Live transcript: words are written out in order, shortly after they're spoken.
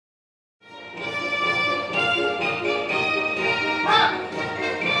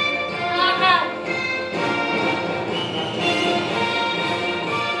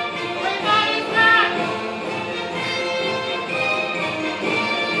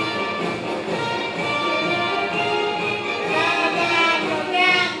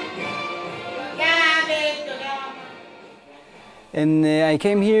And I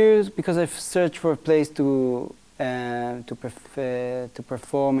came here because I've searched for a place to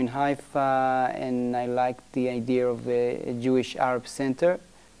perform in Haifa, and I liked the idea of a Jewish Arab center.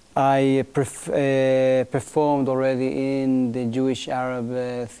 I performed already in the Jewish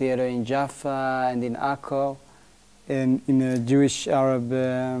Arab theater in Jaffa and in Akko, and in a Jewish Arab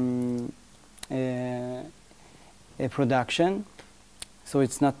production. So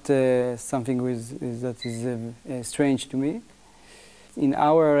it's not something that is strange to me. In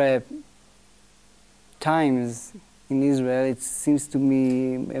our times in Israel, it seems to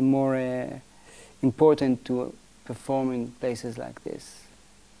me more important to perform in places like this.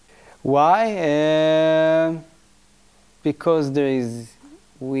 Why? Because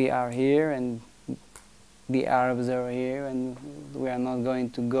we are here and the Arabs are here, and we are not going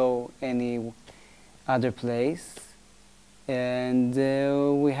to go any other place. And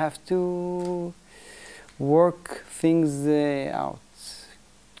we have to work things out.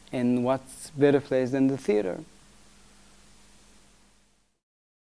 And what's better place than the theater?